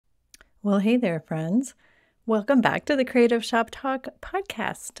Well, hey there, friends. Welcome back to the Creative Shop Talk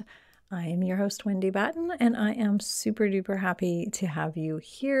podcast. I am your host, Wendy Batten, and I am super duper happy to have you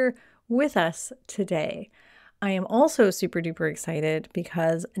here with us today. I am also super duper excited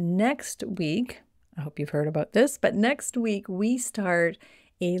because next week, I hope you've heard about this, but next week we start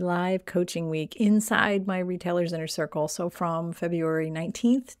a live coaching week inside my Retailers Inner Circle. So from February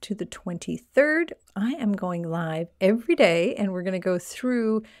 19th to the 23rd, I am going live every day, and we're going to go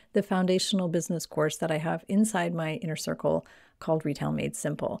through the foundational business course that I have inside my inner circle called Retail Made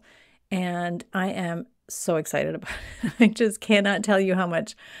Simple. And I am so excited about it. I just cannot tell you how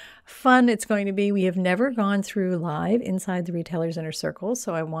much fun it's going to be. We have never gone through live inside the Retailers Inner Circle,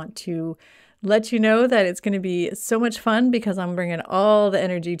 so I want to let you know that it's going to be so much fun because I'm bringing all the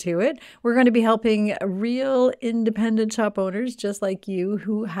energy to it. We're going to be helping real independent shop owners just like you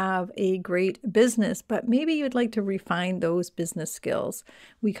who have a great business, but maybe you'd like to refine those business skills.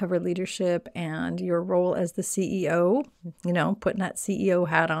 We cover leadership and your role as the CEO, putting that CEO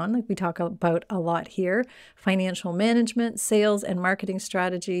hat on, like we talk about a lot here, financial management, sales and marketing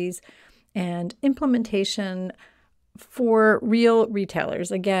strategies, and implementation for real retailers,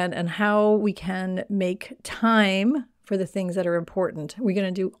 again, and how we can make time for the things that are important. We're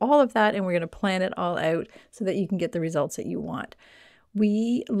going to do all of that, and we're going to plan it all out so that you can get the results that you want.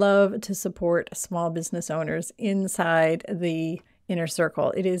 We love to support small business owners inside the inner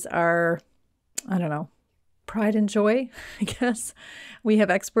circle. It is our, pride and joy, I guess. We have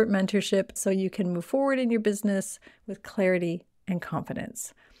expert mentorship so you can move forward in your business with clarity and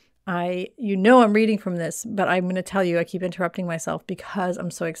confidence. I'm reading from this, but I'm going to tell you, I keep interrupting myself because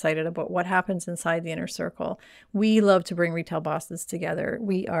I'm so excited about what happens inside the inner circle. We love to bring retail bosses together.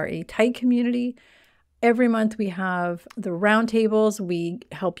 We are a tight community. Every month we have the roundtables. We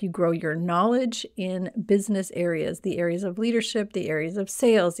help you grow your knowledge in business areas, the areas of leadership, the areas of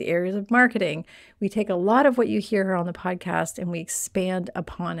sales, the areas of marketing. We take a lot of what you hear on the podcast and we expand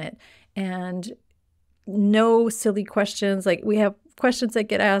upon it. And no silly questions. Like we have questions that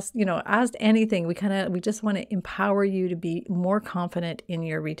get asked anything. We just want to empower you to be more confident in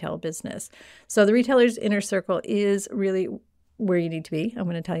your retail business. So the Retailers Inner Circle is really where you need to be. I'm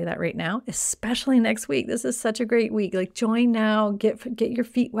going to tell you that right now, especially next week. This is such a great week. Like join now, get your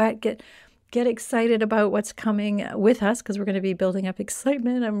feet wet, get excited about what's coming with us because we're going to be building up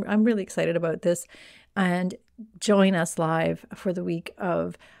excitement. I'm really excited about this, and join us live for the week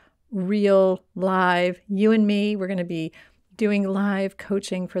of real live, you and me. We're going to be doing live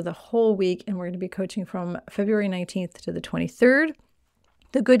coaching for the whole week, and we're going to be coaching from February 19th to the 23rd.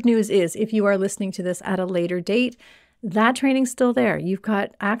 The good news is if you are listening to this at a later date, that training's still there. You've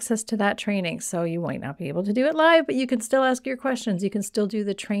got access to that training. So you might not be able to do it live, but you can still ask your questions. You can still do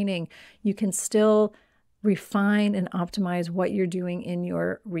the training. You can still refine and optimize what you're doing in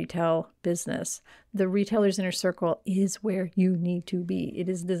your retail business. The Retailers Inner Circle is where you need to be. It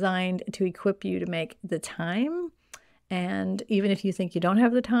is designed to equip you to make the time. And even if you think you don't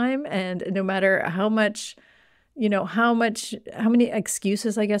have the time, and no matter how many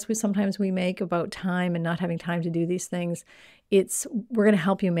excuses, I guess, we make about time and not having time to do these things, we're going to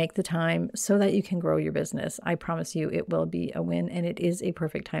help you make the time so that you can grow your business. I promise you it will be a win, and it is a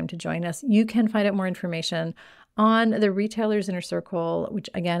perfect time to join us. You can find out more information on the Retailers Inner Circle, which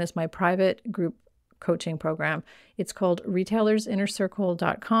again is my private group coaching program. It's called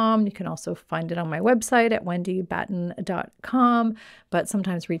retailersinnercircle.com. You can also find it on my website at wendybatten.com, but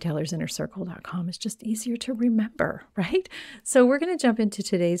sometimes retailersinnercircle.com is just easier to remember, right? So we're going to jump into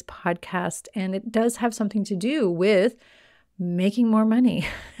today's podcast, and it does have something to do with making more money,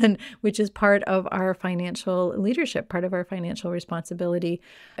 and which is part of our financial leadership, part of our financial responsibility.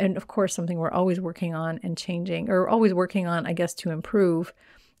 And of course, something we're always working on and changing, or always working on, I guess, to improve.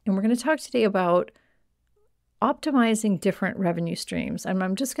 And we're going to talk today about optimizing different revenue streams. And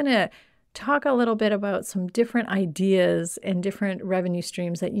I'm just going to talk a little bit about some different ideas and different revenue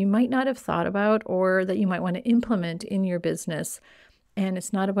streams that you might not have thought about or that you might want to implement in your business. And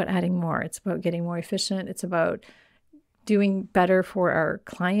it's not about adding more. It's about getting more efficient. It's about doing better for our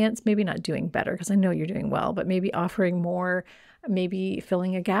clients. Maybe not doing better because I know you're doing well, but maybe offering more, maybe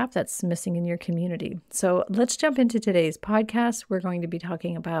filling a gap that's missing in your community. So let's jump into today's podcast. We're going to be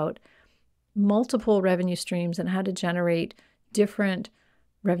talking about multiple revenue streams and how to generate different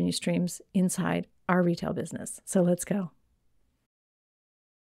revenue streams inside our retail business. So let's go.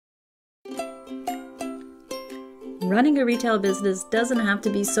 Running a retail business doesn't have to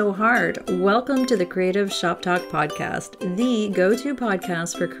be so hard. Welcome to the Creative Shop Talk podcast, the go-to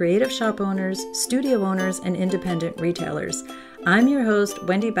podcast for creative shop owners, studio owners, and independent retailers. I'm your host,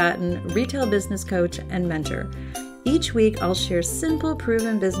 Wendy Batten, retail business coach and mentor. Each week, I'll share simple,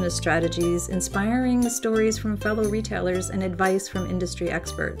 proven business strategies, inspiring stories from fellow retailers, and advice from industry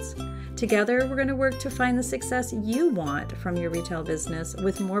experts. Together, we're going to work to find the success you want from your retail business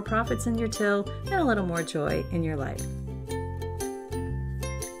with more profits in your till and a little more joy in your life.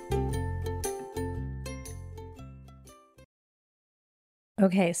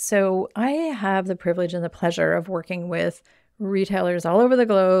 Okay, so I have the privilege and the pleasure of working with retailers all over the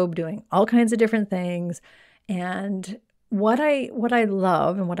globe, doing all kinds of different things. And what I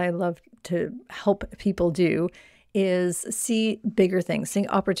love and what I love to help people do is see bigger things, see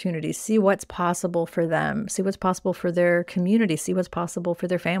opportunities, see what's possible for them, see what's possible for their community, see what's possible for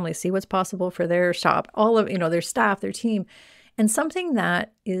their family, see what's possible for their shop, all of, their staff, their team. And something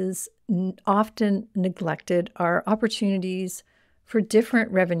that is often neglected are opportunities for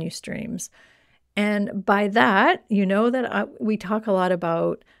different revenue streams. And by that, we talk a lot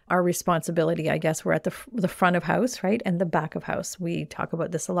about our responsibility. I guess we're at the front of house, right? And the back of house. We talk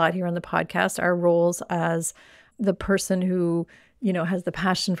about this a lot here on the podcast, our roles as the person who, has the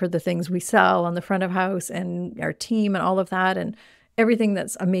passion for the things we sell on the front of house, and our team and all of that, and everything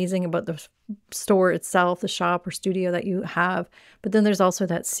that's amazing about the store itself, the shop or studio that you have. But then there's also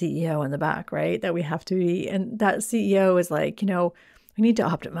that CEO in the back, right? That we have to be. And that CEO is like, we need to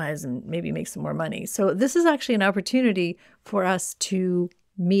optimize and maybe make some more money. So this is actually an opportunity for us to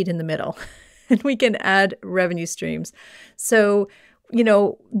meet in the middle and we can add revenue streams. So,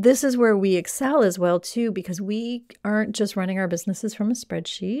 this is where we excel as well too, because we aren't just running our businesses from a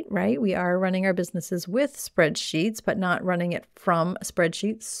spreadsheet, right? We are running our businesses with spreadsheets, but not running it from a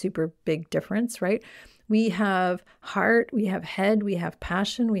spreadsheet. Super big difference, right? We have heart, we have head, we have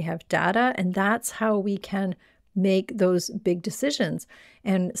passion, we have data, and that's how we can make those big decisions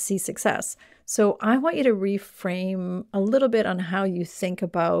and see success. So I want you to reframe a little bit on how you think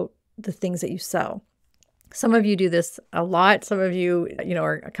about the things that you sell. Some of you do this a lot. Some of you,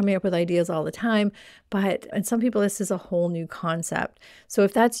 are coming up with ideas all the time, and some people, this is a whole new concept. So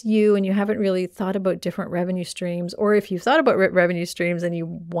if that's you and you haven't really thought about different revenue streams, or if you've thought about revenue streams and you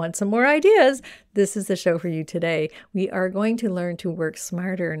want some more ideas, this is the show for you today. We are going to learn to work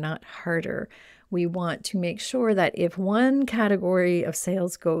smarter, not harder. We want to make sure that if one category of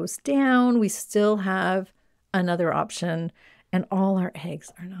sales goes down, we still have another option, and all our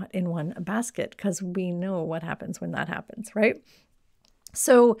eggs are not in one basket, because we know what happens when that happens, right?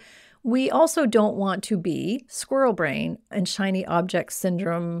 So we also don't want to be squirrel brain and shiny object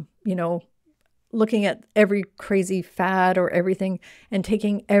syndrome, looking at every crazy fad or everything and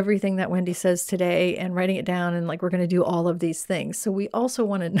taking everything that Wendy says today and writing it down and we're going to do all of these things. So we also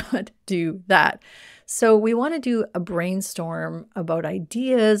want to not do that. So we want to do a brainstorm about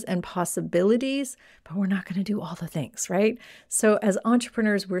ideas and possibilities, but we're not going to do all the things, right? So as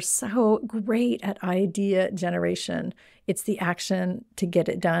entrepreneurs, we're so great at idea generation. It's the action to get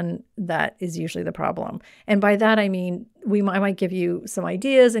it done that is usually the problem. And by that, I mean, I might give you some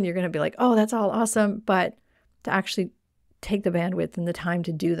ideas and you're going to be like, oh, that's all awesome. But to actually take the bandwidth and the time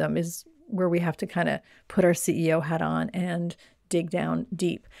to do them is where we have to kind of put our CEO hat on and dig down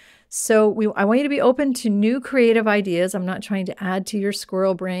deep. So I want you to be open to new creative ideas. I'm not trying to add to your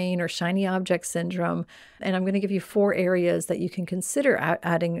squirrel brain or shiny object syndrome. And I'm going to give you 4 areas that you can consider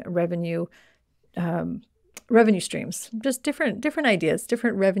adding revenue streams, just different ideas,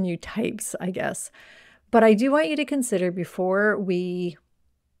 different revenue types, I guess. But I do want you to consider before we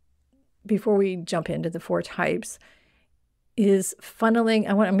jump into the 4 types is funneling.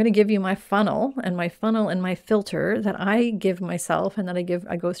 I'm going to give you my funnel and my filter that I give myself and that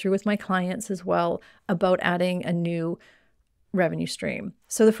I go through with my clients as well about adding a new revenue stream.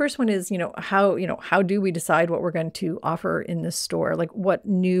 So the first one is, how do we decide what we're going to offer in this store? Like, what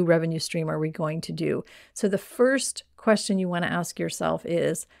new revenue stream are we going to do? So the first question you want to ask yourself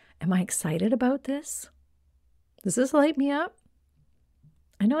is, am I excited about this? Does this light me up?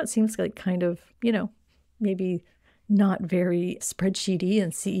 I know it seems like kind of, maybe not very spreadsheety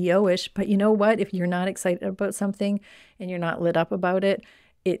and CEO-ish, but you know what? If you're not excited about something and you're not lit up about it,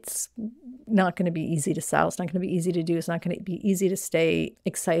 it's not going to be easy to sell. It's not going to be easy to do. It's not going to be easy to stay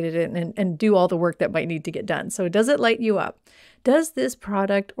excited and do all the work that might need to get done. So does it light you up? Does this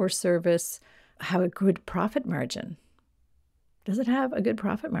product or service have a good profit margin? Does it have a good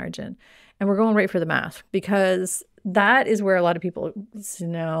profit margin? And we're going right for the math, because that is where a lot of people say,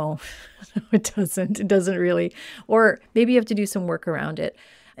 no, it doesn't. It doesn't really. Or maybe you have to do some work around it.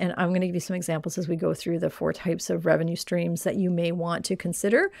 And I'm going to give you some examples as we go through the 4 types of revenue streams that you may want to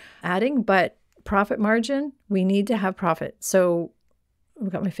consider adding. But profit margin, we need to have profit. So I've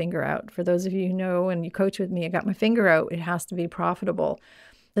got my finger out. For those of you who know and you coach with me, I got my finger out. It has to be profitable.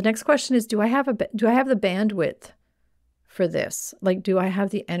 The next question is, do I have the bandwidth for this? Like, do I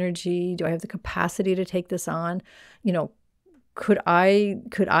have the energy? Do I have the capacity to take this on? You know, could I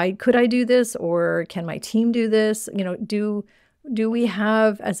do this, or can my team do this? You know, do we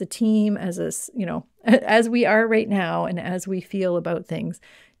have, as a team, as a, you know, as we are right now and as we feel about things,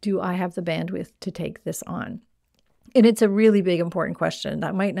 do I have the bandwidth to take this on? And it's a really big, important question.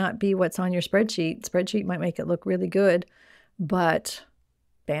 That might not be what's on your spreadsheet. Spreadsheet might make it look really good, but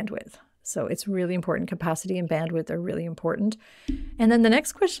bandwidth. So it's really important. Capacity and bandwidth are really important. And then the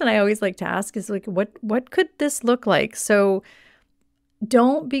next question I always like to ask is like, what could this look like? So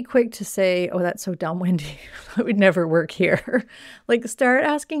don't be quick to say, oh, that's so dumb, Wendy. That would never work here. Like, start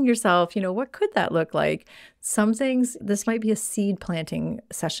asking yourself, you know, what could that look like? Some things, this might be a seed planting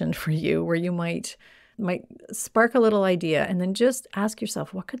session for you, where you might spark a little idea, and then just ask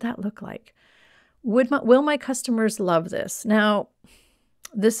yourself, what could that look like? Will my customers love this? Now,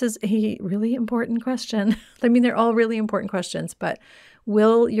 this is a really important question. I mean, they're all really important questions, but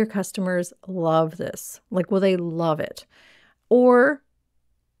will your customers love this? Like, will they love it? Or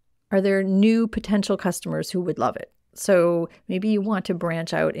are there new potential customers who would love it? So maybe you want to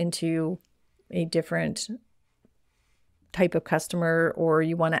branch out into a different type of customer, or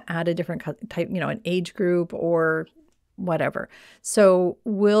you want to add a different type, you know, an age group or whatever. So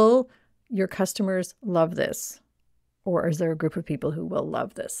will your customers love this? Or is there a group of people who will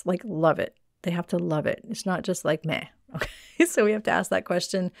love this? Like, love it. They have to love it. It's not just like meh. Okay. So we have to ask that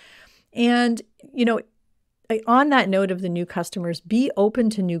question. And, you know, on that note of the new customers, be open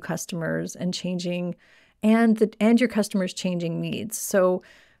to new customers and changing, and your customers' changing needs. So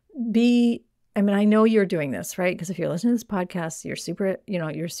I know you're doing this, right? Because if you're listening to this podcast,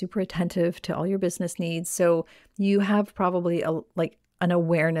 you're super attentive to all your business needs. So you have probably an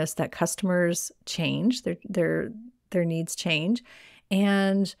awareness that customers change, their needs change,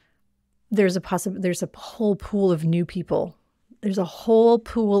 and there's a whole pool of new people. There's a whole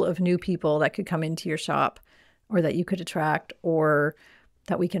pool of new people that could come into your shop, or that you could attract, or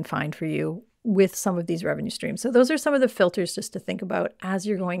that we can find for you with some of these revenue streams. So those are some of the filters just to think about as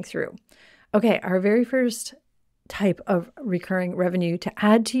you're going through. Okay, our very first type of recurring revenue to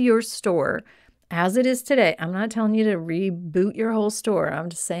add to your store as it is today. I'm not telling you to reboot your whole store. I'm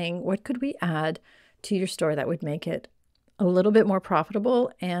just saying, what could we add to your store that would make it a little bit more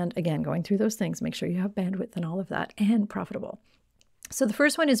profitable? And again, going through those things, make sure you have bandwidth and all of that, and profitable. So the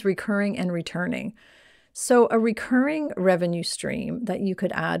first one is recurring and returning. So a recurring revenue stream that you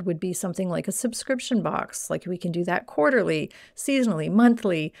could add would be something like a subscription box. Like, we can do that quarterly, seasonally,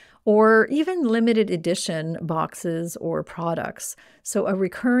 monthly, or even limited edition boxes or products. So a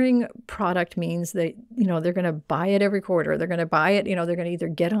recurring product means that, you know, they're going to buy it every quarter. They're going to buy it, you know, they're going to either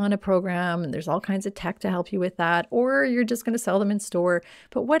get on a program, and there's all kinds of tech to help you with that, or you're just going to sell them in store.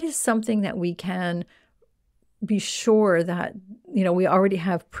 But what is something that we can be sure that, you know, we already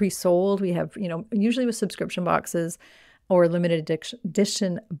have pre-sold? We have, you know, usually with subscription boxes or limited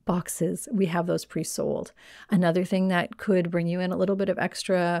edition boxes, we have those pre-sold. Another thing that could bring you in a little bit of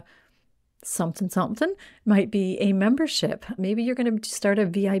extra something might be a membership. Maybe you're going to start a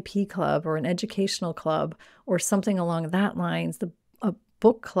VIP club or an educational club or something along that lines, a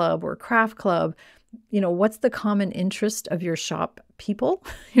book club or craft club. You know, what's the common interest of your shop people,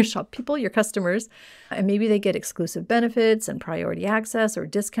 your customers? And maybe they get exclusive benefits and priority access or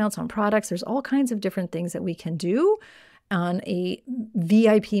discounts on products. There's all kinds of different things that we can do on a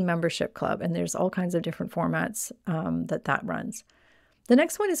VIP membership club. And there's all kinds of different formats that runs. The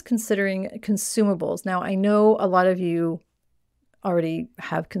next one is considering consumables. Now, I know a lot of you already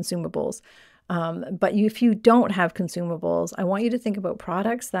have consumables. But if you don't have consumables, I want you to think about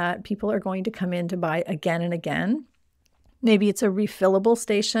products that people are going to come in to buy again and again. Maybe it's a refillable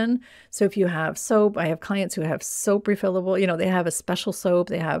station. So if you have soap, I have clients who have soap refillable, you know, they have a special soap,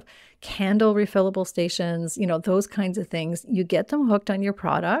 they have candle refillable stations, you know, those kinds of things. You get them hooked on your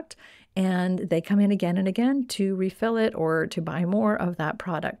product, and they come in again and again to refill it or to buy more of that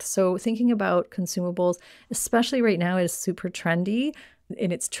product. So thinking about consumables, especially right now, is super trendy.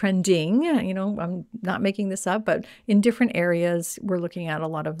 And it's trending, you know, I'm not making this up, but in different areas, we're looking at a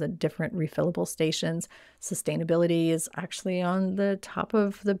lot of the different refillable stations. Sustainability is actually on the top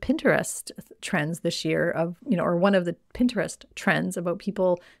of the Pinterest trends this year or one of the Pinterest trends about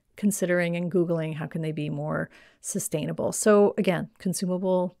people considering and Googling how can they be more sustainable. So again,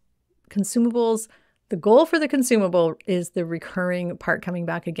 consumables, the goal for the consumable is the recurring part coming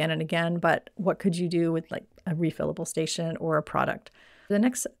back again and again, but what could you do with like a refillable station or a product? The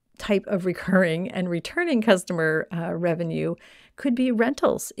next type of recurring and returning customer revenue could be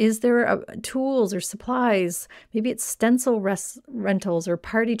rentals. Is there tools or supplies? Maybe it's stencil rentals or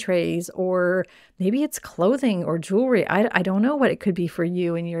party trays, or maybe it's clothing or jewelry. I don't know what it could be for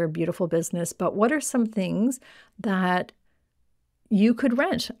you and your beautiful business, but what are some things that you could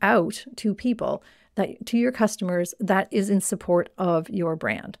rent out to people, to your customers, that is in support of your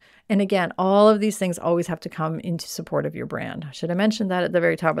brand? And again, all of these things always have to come into support of your brand. Should I mention that at the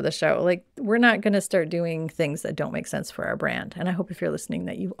very top of the show? Like, we're not going to start doing things that don't make sense for our brand. And I hope if you're listening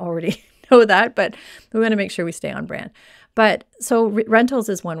that you already know that, but we want to make sure we stay on brand. But so rentals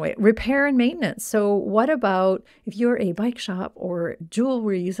is one way. Repair and maintenance. So what about if you're a bike shop or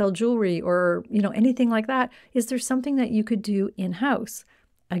jewelry, you sell jewelry or, anything like that? Is there something that you could do in-house?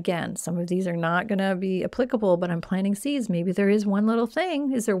 Again, some of these are not going to be applicable, but I'm planting seeds. Maybe there is one little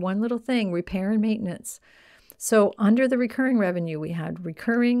thing. Is there one little thing? Repair and maintenance. So under the recurring revenue, we had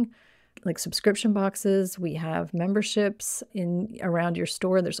recurring, like subscription boxes. We have memberships around your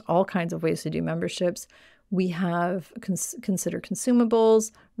store. There's all kinds of ways to do memberships. We have consider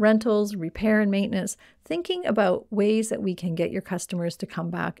consumables, rentals, repair and maintenance, thinking about ways that we can get your customers to come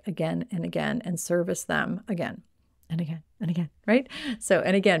back again and again and service them again and again and again, right? So,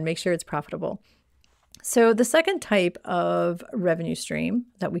 and again, make sure it's profitable. So the second type of revenue stream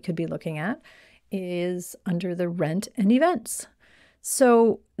that we could be looking at is under the rent and events.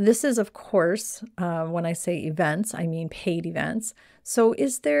 So this is, of course, when I say events, I mean paid events. So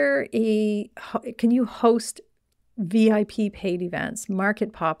can you host VIP paid events,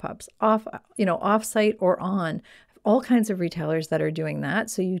 market pop-ups, off-site or on? All kinds of retailers that are doing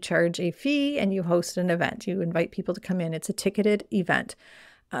that. So you charge a fee and you host an event. You invite people to come in. It's a ticketed event.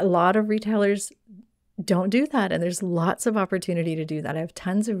 A lot of retailers don't do that. And there's lots of opportunity to do that. I have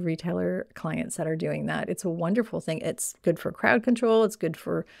tons of retailer clients that are doing that. It's a wonderful thing. It's good for crowd control.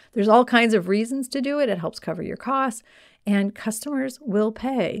 There's all kinds of reasons to do it. It helps cover your costs, and customers will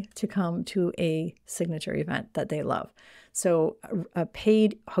pay to come to a signature event that they love. So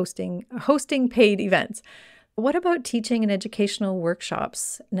hosting paid events. What about teaching and educational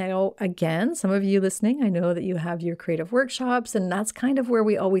workshops? Now, again, some of you listening, I know that you have your creative workshops, and that's kind of where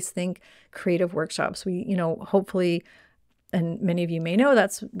we always think creative workshops. We, hopefully, and many of you may know,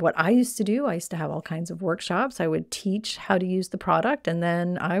 that's what I used to do. I used to have all kinds of workshops. I would teach how to use the product, and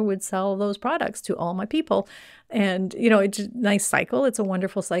then I would sell those products to all my people. And, it's a nice cycle. It's a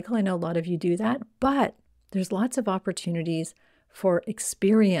wonderful cycle. I know a lot of you do that, but there's lots of opportunities for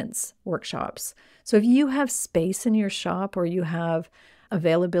experience workshops. So if you have space in your shop or you have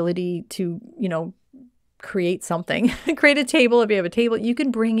availability to, create something, create a table. If you have a table, you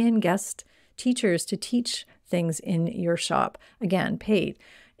can bring in guest teachers to teach things in your shop, again, paid.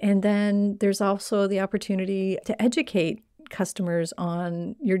 And then there's also the opportunity to educate customers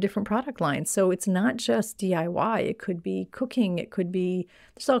on your different product lines. So it's not just DIY. It could be cooking. It could be,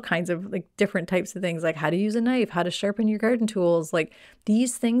 there's all kinds of like different types of things, like how to use a knife, how to sharpen your garden tools. Like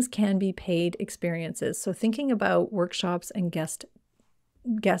these things can be paid experiences. So thinking about workshops and guest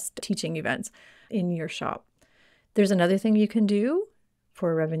teaching events in your shop. There's another thing you can do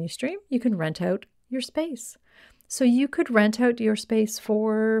for a revenue stream. You can rent out your space. So you could rent out your space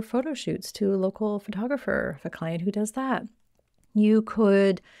for photo shoots to a local photographer, if a client who does that. You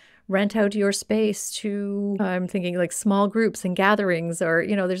could rent out your space to, I'm thinking like small groups and gatherings, or,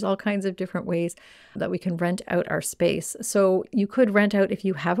 there's all kinds of different ways that we can rent out our space. So you could rent out, if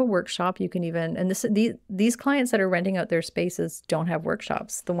you have a workshop, you can even, and these clients that are renting out their spaces don't have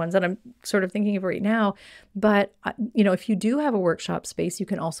workshops, the ones that I'm sort of thinking of right now. But, if you do have a workshop space, you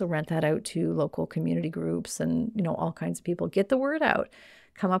can also rent that out to local community groups and, all kinds of people. Get the word out.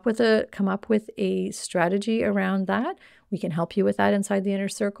 Come up with a strategy around that. We can help you with that inside the inner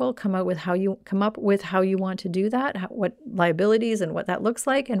circle. Come up with how you want to do that, what liabilities and what that looks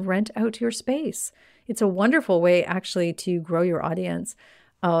like, and rent out your space. It's a wonderful way actually to grow your audience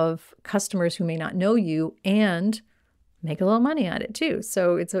of customers who may not know you and make a little money at it too.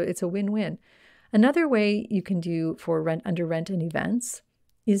 So it's a win-win. Another way you can do for under rent and events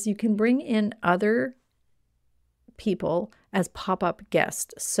is you can bring in other people as pop-up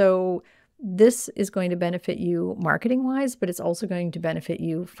guests. So this is going to benefit you marketing-wise, but it's also going to benefit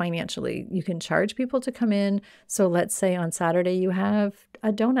you financially. You can charge people to come in. So let's say on Saturday you have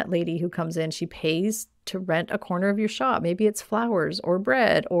a donut lady who comes in. She pays to rent a corner of your shop. Maybe it's flowers or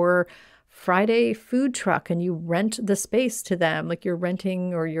bread, or Friday food truck, and you rent the space to them, like you're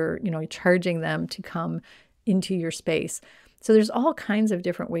renting or you're charging them to come into your space. So there's all kinds of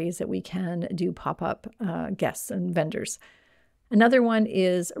different ways that we can do pop-up guests and vendors. Another one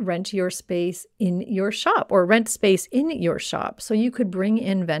is rent your space in your shop or rent space in your shop. So you could bring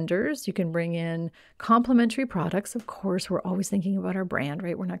in vendors, you can bring in complementary products. Of course, we're always thinking about our brand,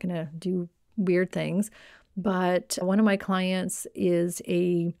 right? We're not going to do weird things. But one of my clients is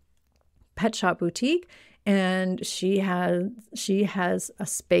a pet shop boutique, and she has a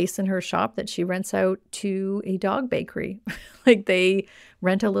space in her shop that she rents out to a dog bakery. Like they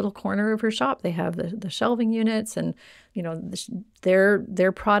rent a little corner of her shop. They have the shelving units and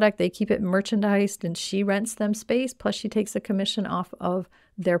their product, they keep it merchandised, and she rents them space, plus she takes a commission off of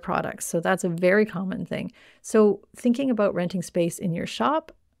their products. So that's a very common thing. So thinking about renting space in your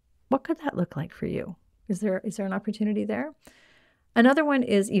shop, what could that look like for you? Is there an opportunity there? Another one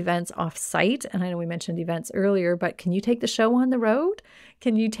is events off-site. And I know we mentioned events earlier, but can you take the show on the road?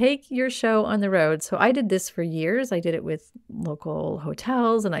 Can you take your show on the road? So I did this for years. I did it with local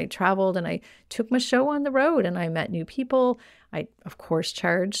hotels, and I traveled and I took my show on the road and I met new people. I, of course,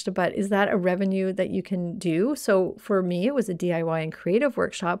 charged, but is that a revenue that you can do? So for me, it was a DIY and creative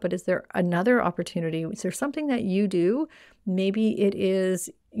workshop, but is there another opportunity? Is there something that you do? Maybe it is,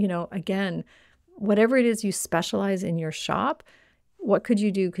 again, whatever it is you specialize in your shop. What could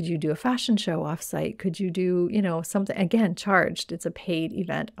you do? Could you do a fashion show offsite? Could you do, something, again, charged? It's a paid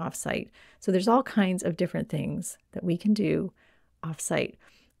event offsite. So there's all kinds of different things that we can do offsite.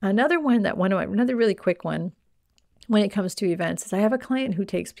 Another really quick one when it comes to events is I have a client who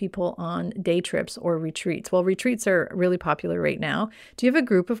takes people on day trips or retreats. Well, retreats are really popular right now. Do you have a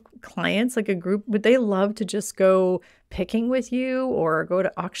group of clients, would they love to just go picking with you or go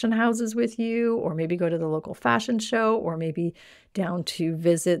to auction houses with you, or maybe go to the local fashion show, or maybe down to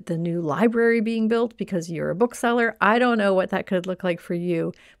visit the new library being built because you're a bookseller? I don't know what that could look like for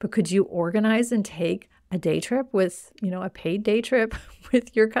you, but could you organize and take a day trip with, a paid day trip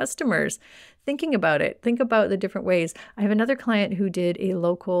with your customers? Thinking about it, think about the different ways. I have another client who did a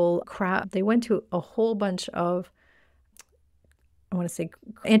local craft. They went to a whole bunch of, I want to say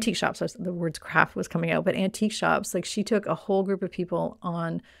antique shops. The words craft was coming out, but antique shops. Like she took a whole group of people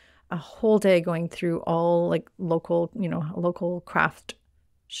on a whole day going through all like local craft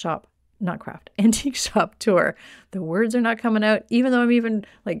shop, not craft, antique shop tour. The words are not coming out, even though I'm even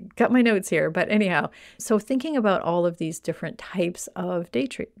got my notes here. But anyhow, so thinking about all of these different types of day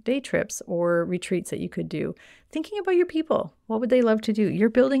trips or retreats that you could do, thinking about your people. What would they love to do? You're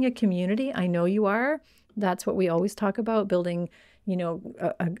building a community. I know you are. That's what we always talk about, building,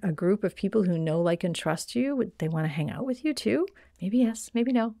 a group of people who know, like, and trust you. Would they want to hang out with you too? Maybe yes,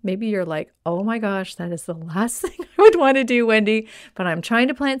 maybe no. Maybe you're like, oh my gosh, that is the last thing I would want to do, Wendy, but I'm trying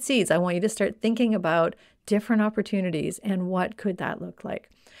to plant seeds. I want you to start thinking about different opportunities and what could that look like.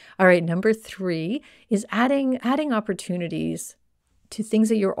 All right, number 3 is adding opportunities to things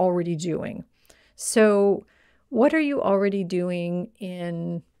that you're already doing. So what are you already doing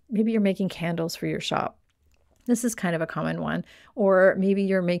maybe you're making candles for your shop. This is kind of a common one. Or maybe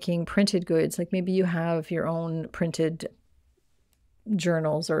you're making printed goods. Like maybe you have your own printed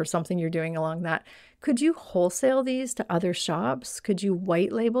journals or something you're doing along that. Could you wholesale these to other shops? Could you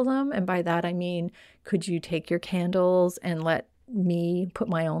white label them? And by that, I mean, could you take your candles and let me put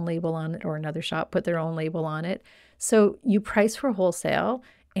my own label on it, or another shop put their own label on it? So you price for wholesale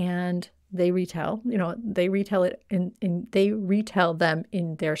and they retail, they retail it they retail them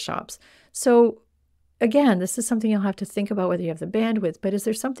in their shops. So again, this is something you'll have to think about whether you have the bandwidth, but is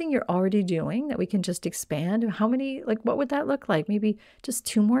there something you're already doing that we can just expand? How many, what would that look like? Maybe just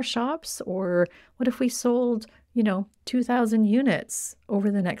 2 more shops? Or what if we sold, 2,000 units over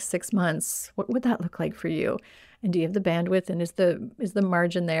the next 6 months? What would that look like for you? And do you have the bandwidth, and is the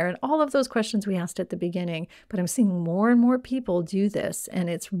margin there? And all of those questions we asked at the beginning, but I'm seeing more and more people do this, and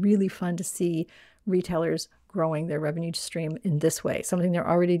it's really fun to see retailers growing their revenue stream in this way, something they're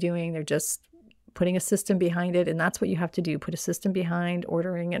already doing. They're just putting a system behind it. And that's what you have to do. Put a system behind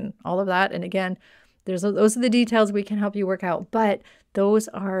ordering and all of that. And again, those are the details we can help you work out. But those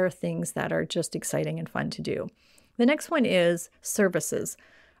are things that are just exciting and fun to do. The next one is services.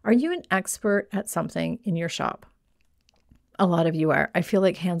 Are you an expert at something in your shop? A lot of you are. I feel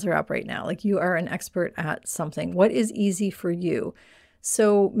like hands are up right now. Like you are an expert at something. What is easy for you?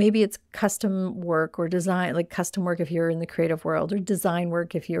 So maybe it's custom work or design, like custom work if you're in the creative world, or design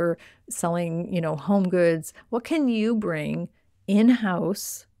work if you're selling, home goods. What can you bring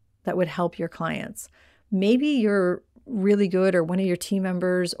in-house that would help your clients? Maybe you're really good, or one of your team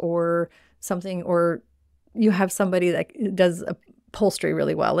members or something, or you have somebody that does upholstery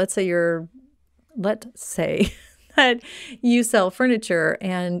really well. Let's say that you sell furniture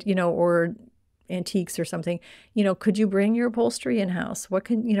and, or antiques or something, could you bring your upholstery in-house? What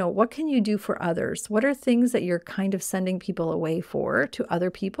can you do for others? What are things that you're kind of sending people away for to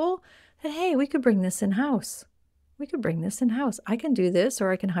other people that, hey, we could bring this in-house. We could bring this in-house. I can do this,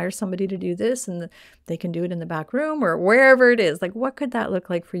 or I can hire somebody to do this, and they can do it in the back room or wherever it is. Like, what could that look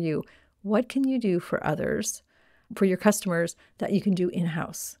like for you? What can you do for others, for your customers, that you can do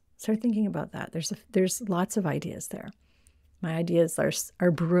in-house? Start thinking about that. There's lots of ideas there. My ideas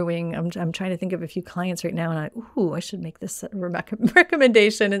are brewing. I'm trying to think of a few clients right now, and I should make this a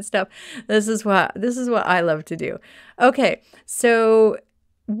recommendation and stuff. This is what I love to do. Okay, so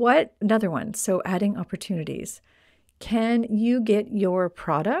another one? So adding opportunities. Can you get your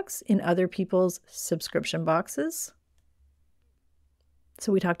products in other people's subscription boxes?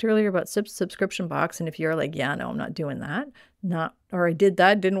 So we talked earlier about subscription box. And if you're like, yeah, no, I'm not doing that, or I did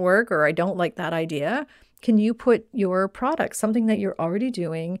that, didn't work, or I don't like that idea. Can you put your product, something that you're already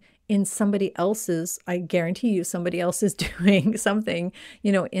doing, in somebody else's, I guarantee you somebody else is doing something,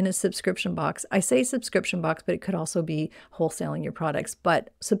 in a subscription box. I say subscription box, but it could also be wholesaling your products.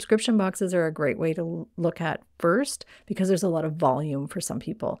 But subscription boxes are a great way to look at first, because there's a lot of volume for some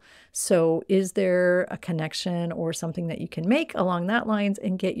people. So is there a connection or something that you can make along that lines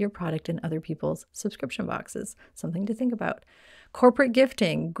and get your product in other people's subscription boxes? Something to think about. Corporate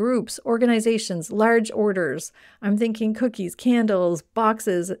gifting, groups, organizations, large orders. I'm thinking cookies, candles,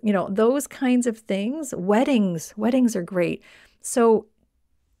 boxes, those kinds of things. Weddings are great. So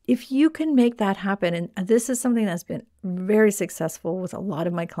if you can make that happen, and this is something that's been very successful with a lot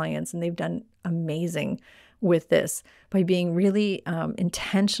of my clients, and they've done amazing with this by being really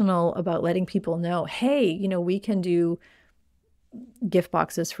intentional about letting people know, hey, we can do gift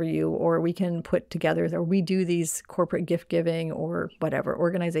boxes for you, or we can put together, or we do these corporate gift giving or whatever,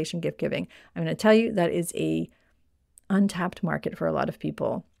 organization gift giving. I'm going to tell you that is a untapped market for a lot of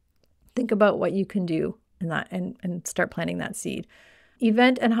people. Think about what you can do in that and start planting that seed.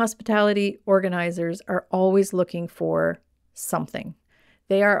 Event and hospitality organizers are always looking for something.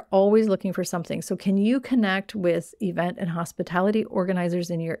 They are always looking for something. So can you connect with event and hospitality organizers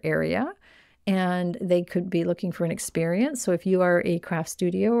in your area? And they could be looking for an experience. So if you are a craft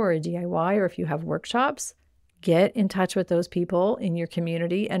studio or a DIY, or if you have workshops, get in touch with those people in your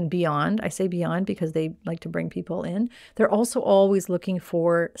community and beyond. I say beyond because they like to bring people in. They're also always looking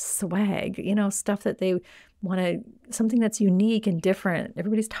for swag, stuff that they want something that's unique and different.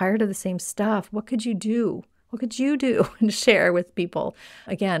 Everybody's tired of the same stuff. What could you do? What could you do and share with people?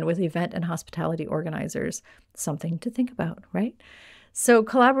 Again, with event and hospitality organizers, something to think about, right? So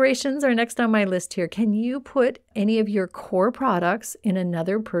collaborations are next on my list here. Can you put any of your core products in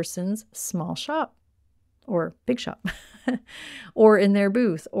another person's small shop or big shop or in their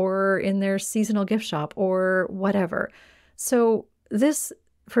booth or in their seasonal gift shop or whatever? So this,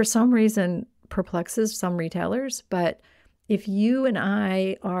 for some reason, perplexes some retailers. But if you and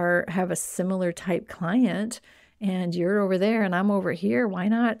I have a similar type client, and you're over there and I'm over here, why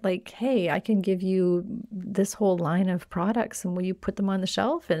not, like, hey, I can give you this whole line of products, and will you put them on the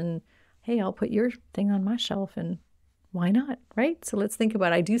shelf? And hey, I'll put your thing on my shelf, and why not, right? So let's think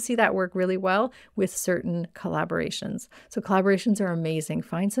about it. I do see that work really well with certain collaborations. So collaborations are amazing.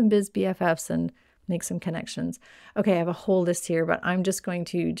 Find some biz BFFs and make some connections. Okay, I have a whole list here, but I'm just going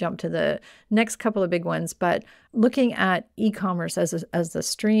to jump to the next couple of big ones. But looking at e-commerce as the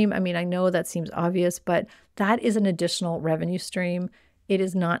stream, I mean, I know that seems obvious, but that is an additional revenue stream. It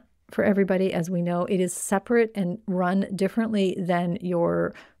is not for everybody, as we know. It is separate and run differently than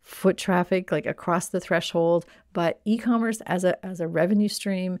your foot traffic, like across the threshold. But e-commerce as a revenue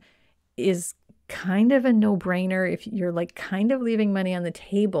stream is kind of a no-brainer if you're like kind of leaving money on the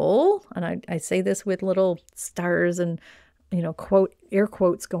table. And I say this with little stars and, air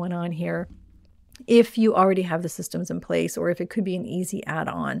quotes going on here. If you already have the systems in place, or if it could be an easy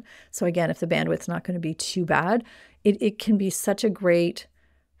add-on. So again, if the bandwidth's not going to be too bad, it can be such a great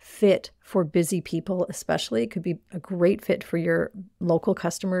fit for busy people, especially. It could be a great fit for your local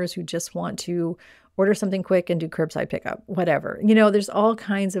customers who just want to order something quick and do curbside pickup, whatever. There's all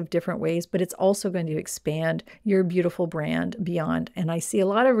kinds of different ways, but it's also going to expand your beautiful brand beyond. And I see a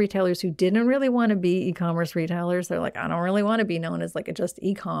lot of retailers who didn't really want to be e-commerce retailers. They're like, I don't really want to be known as like just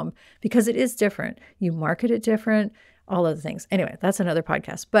e-com, because it is different. You market it different, all of the things. Anyway, that's another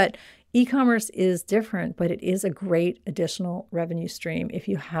podcast. But e-commerce is different, but it is a great additional revenue stream if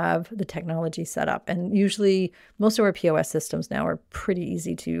you have the technology set up. And usually most of our POS systems now are pretty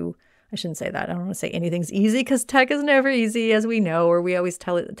easy to, I shouldn't say that. I don't want to say anything's easy, because tech is never easy, as we know, or we always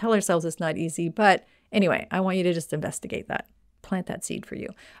tell ourselves it's not easy. But anyway, I want you to just investigate that, plant that seed for you.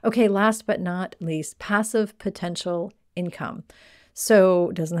 Okay, last but not least, passive potential income.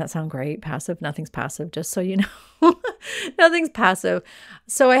 So doesn't that sound great? Passive, nothing's passive, just so you know. Nothing's passive.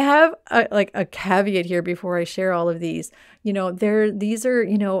 So I have a caveat here before I share all of these. These are,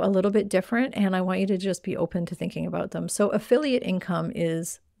 a little bit different, and I want you to just be open to thinking about them. So affiliate income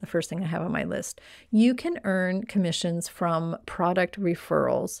is the first thing I have on my list. You can earn commissions from product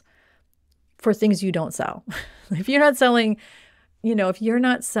referrals for things you don't sell. If you're not selling, if you're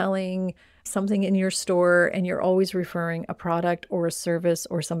not selling something in your store and you're always referring a product or a service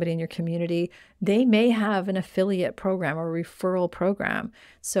or somebody in your community, they may have an affiliate program or referral program.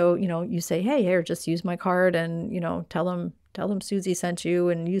 So, you say, hey, here, just use my card and, tell them Susie sent you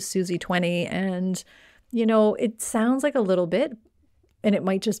and use Susie 20. And, it sounds like a little bit, and it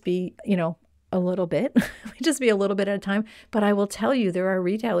might just be, a little bit, it might just be a little bit at a time. But I will tell you, there are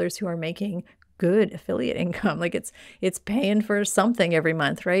retailers who are making good affiliate income. Like it's paying for something every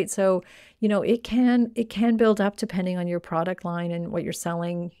month, right? So, it can build up depending on your product line and what you're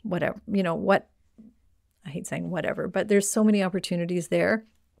selling, whatever, I hate saying whatever, but there's so many opportunities there.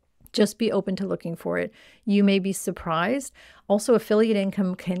 Just be open to looking for it. You may be surprised. Also, affiliate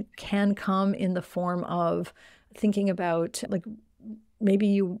income can come in the form of thinking about, like, maybe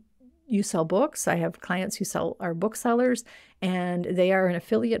you sell books. I have clients who are booksellers, and they are an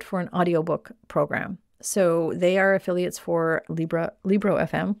affiliate for an audiobook program. So they are affiliates for Libro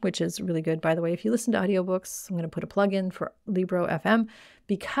FM, which is really good. By the way, if you listen to audiobooks, I'm going to put a plug in for Libro FM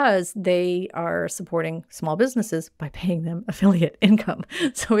because they are supporting small businesses by paying them affiliate income.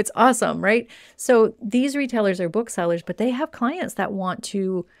 So it's awesome, right? So these retailers are booksellers, but they have clients that want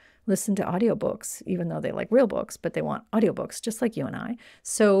to listen to audiobooks, even though they like real books, but they want audiobooks just like you and I.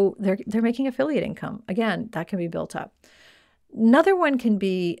 So they're making affiliate income. Again, that can be built up. Another one can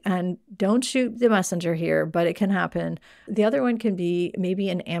be, and don't shoot the messenger here, but it can happen. The other one can be maybe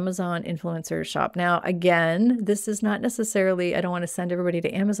an Amazon influencer shop. Now, again, this is not necessarily, I don't want to send everybody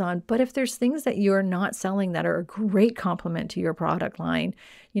to Amazon, but if there's things that you're not selling that are a great complement to your product line,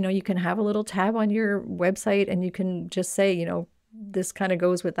 you can have a little tab on your website and you can just say, this kind of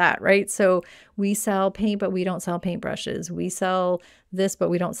goes with that, right? So we sell paint, but we don't sell paintbrushes. We sell this, but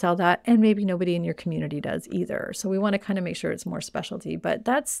we don't sell that. And maybe nobody in your community does either. So we want to kind of make sure it's more specialty, but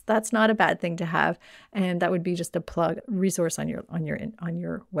that's not a bad thing to have. And that would be just a resource on your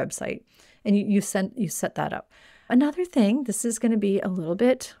website. And you set that up. Another thing, this is going to be a little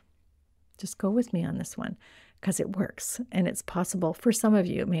bit, just go with me on this one because it works and it's possible for some of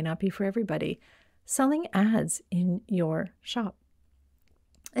you. It may not be for everybody. Selling ads in your shop.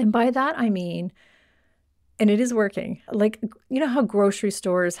 And by that, I mean, and it is working, like, how grocery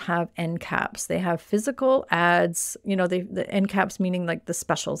stores have end caps. They have physical ads, the end caps meaning like the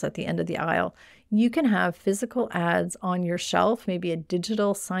specials at the end of the aisle. You can have physical ads on your shelf, maybe a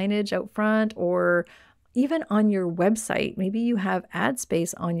digital signage out front, or even on your website. Maybe you have ad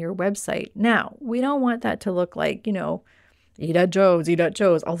space on your website. Now, we don't want that to look like, eat at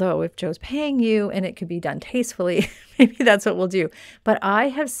Joe's. Although if Joe's paying you and it could be done tastefully, maybe that's what we'll do. But I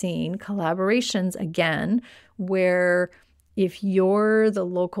have seen collaborations again, where if you're the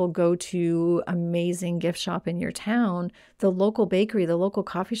local go-to amazing gift shop in your town, the local bakery, the local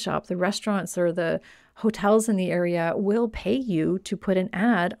coffee shop, the restaurants or the hotels in the area will pay you to put an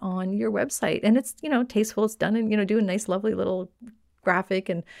ad on your website. And it's, tasteful. It's done and, do a nice, lovely little graphic.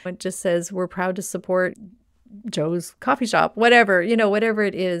 And it just says, we're proud to support Joe's coffee shop, whatever, whatever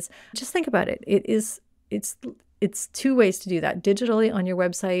it is. Just think about it. It's two ways to do that: digitally on your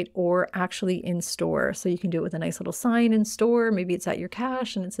website or actually in store. So you can do it with a nice little sign in store. Maybe it's at your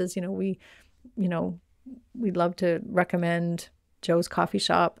cash and it says, we'd love to recommend Joe's coffee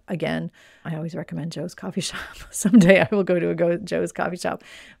shop. Again, I always recommend Joe's coffee shop. Someday I will go to Joe's coffee shop.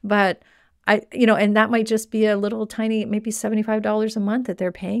 But and that might just be a little tiny, maybe $75 a month that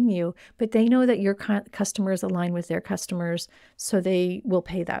they're paying you, but they know that your customers align with their customers, so they will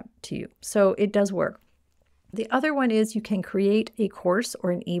pay that to you. So it does work. The other one is you can create a course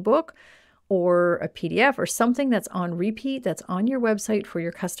or an ebook or a PDF or something that's on repeat, that's on your website for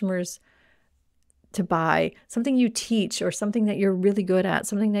your customers to buy, something you teach or something that you're really good at,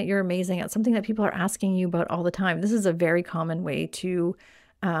 something that you're amazing at, something that people are asking you about all the time. This is a very common way to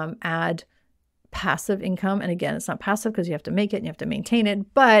add passive income. And again, it's not passive because you have to make it and you have to maintain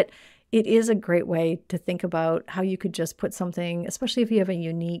it, but it is a great way to think about how you could just put something, especially if you have a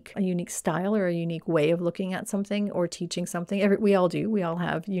unique style or a unique way of looking at something or teaching something. We all do. We all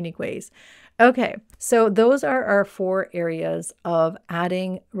have unique ways. Okay, so those are our 4 areas of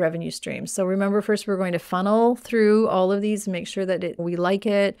adding revenue streams. So remember, first we're going to funnel through all of these and make sure that we like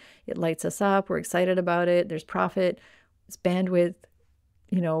it, it lights us up, we're excited about it, there's profit, it's bandwidth,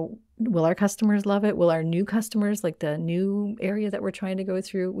 Will our customers love it? Will our new customers, like the new area that we're trying to go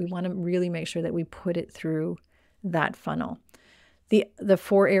through, we want to really make sure that we put it through that funnel. The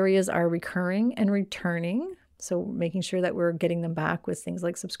 4 areas are recurring and returning. So making sure that we're getting them back with things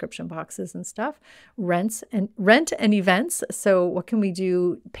like subscription boxes and stuff. Rent and events. So what can we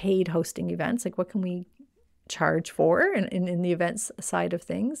do? Paid hosting events. Like what can we charge for in the events side of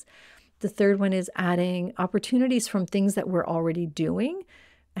things? The third one is adding opportunities from things that we're already doing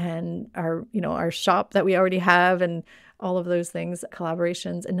and our shop that we already have and all of those things,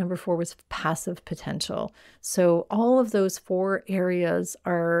 collaborations. And number 4 was passive potential. So all of those 4 areas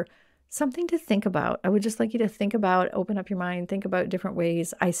are something to think about. I would just like you to think about, open up your mind, think about different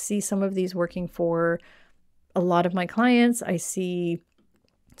ways. I see some of these working for a lot of my clients. I see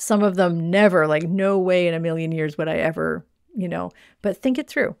some of them never, like no way in a million years would I ever, but think it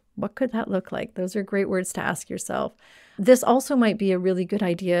through. What could that look like? Those are great words to ask yourself. This also might be a really good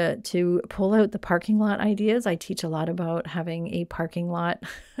idea to pull out the parking lot ideas. I teach a lot about having a parking lot,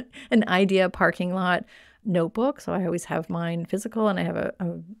 an idea parking lot notebook. So I always have mine physical and I have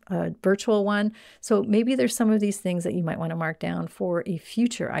a virtual one. So maybe there's some of these things that you might want to mark down for a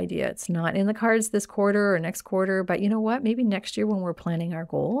future idea. It's not in the cards this quarter or next quarter, but you know what? Maybe next year when we're planning our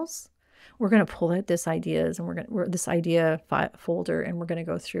goals, we're going to pull out this ideas and we're this idea folder and we're going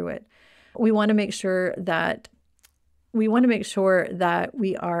to go through it. We want to make sure that we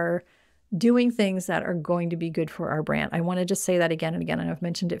are doing things that are going to be good for our brand. I want to just say that again and again, and I've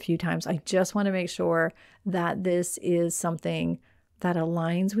mentioned it a few times. I just want to make sure that this is something that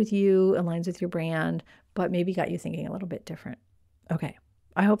aligns with you, aligns with your brand, but maybe got you thinking a little bit different. Okay.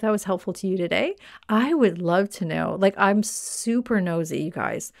 I hope that was helpful to you today. I would love to know, I'm super nosy, you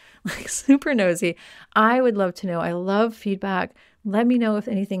guys, super nosy. I would love to know. I love feedback. Let me know if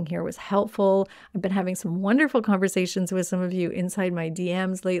anything here was helpful. I've been having some wonderful conversations with some of you inside my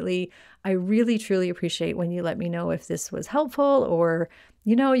DMs lately. I really, truly appreciate when you let me know if this was helpful or,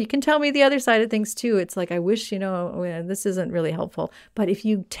 you can tell me the other side of things too. It's like, I wish, this isn't really helpful. But if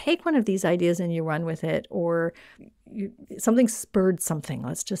you take one of these ideas and you run with it or something spurred something,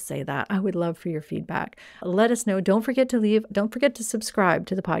 let's just say that, I would love for your feedback. Let us know. Don't forget to subscribe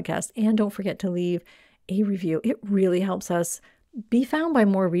to the podcast and don't forget to leave a review. It really helps us be found by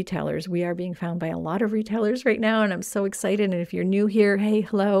more retailers. We are being found by a lot of retailers right now, and I'm so excited. And if you're new here, hey,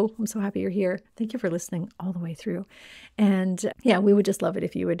 hello, I'm so happy you're here. Thank you for listening all the way through. And we would just love it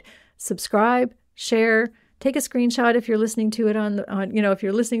if you would subscribe, share, take a screenshot if you're listening to it if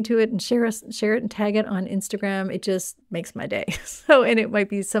you're listening to it and share it and tag it on Instagram. It just makes my day. And it might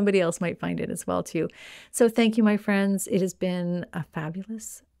be somebody else might find it as well too. So thank you, my friends. It has been a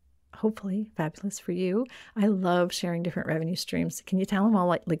hopefully fabulous for you. I love sharing different revenue streams. Can you tell I'm all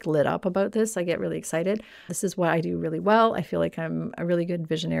like lit up about this? I get really excited. This is what I do really well. I feel like I'm a really good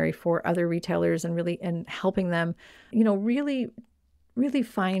visionary for other retailers and helping them, really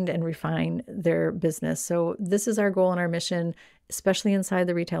find and refine their business. So this is our goal and our mission, especially inside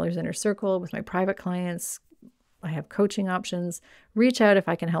the Retailer's Inner Circle with my private clients. I have coaching options. Reach out if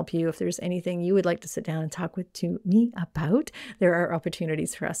I can help you. If there's anything you would like to sit down and talk to me about, there are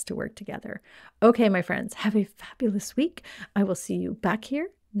opportunities for us to work together. Okay, my friends, have a fabulous week. I will see you back here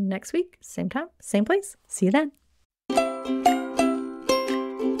next week, same time, same place. See you then.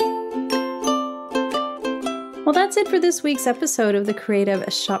 Well, that's it for this week's episode of the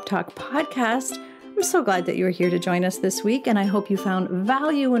Creative Shop Talk podcast. I'm so glad that you're here to join us this week, and I hope you found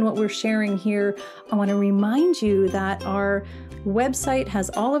value in what we're sharing here. I want to remind you that our website has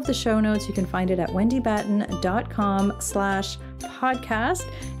all of the show notes. You can find it at wendybatten.com/podcast.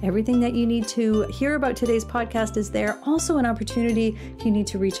 Everything that you need to hear about today's podcast is there. Also an opportunity if you need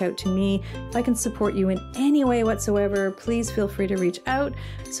to reach out to me. If I can support you in any way whatsoever, please feel free to reach out.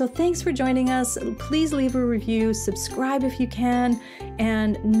 So thanks for joining us. Please leave a review, subscribe if you can,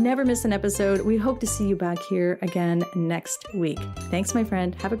 and never miss an episode. We hope to see you back here again next week. Thanks, my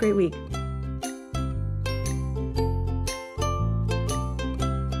friend. Have a great week.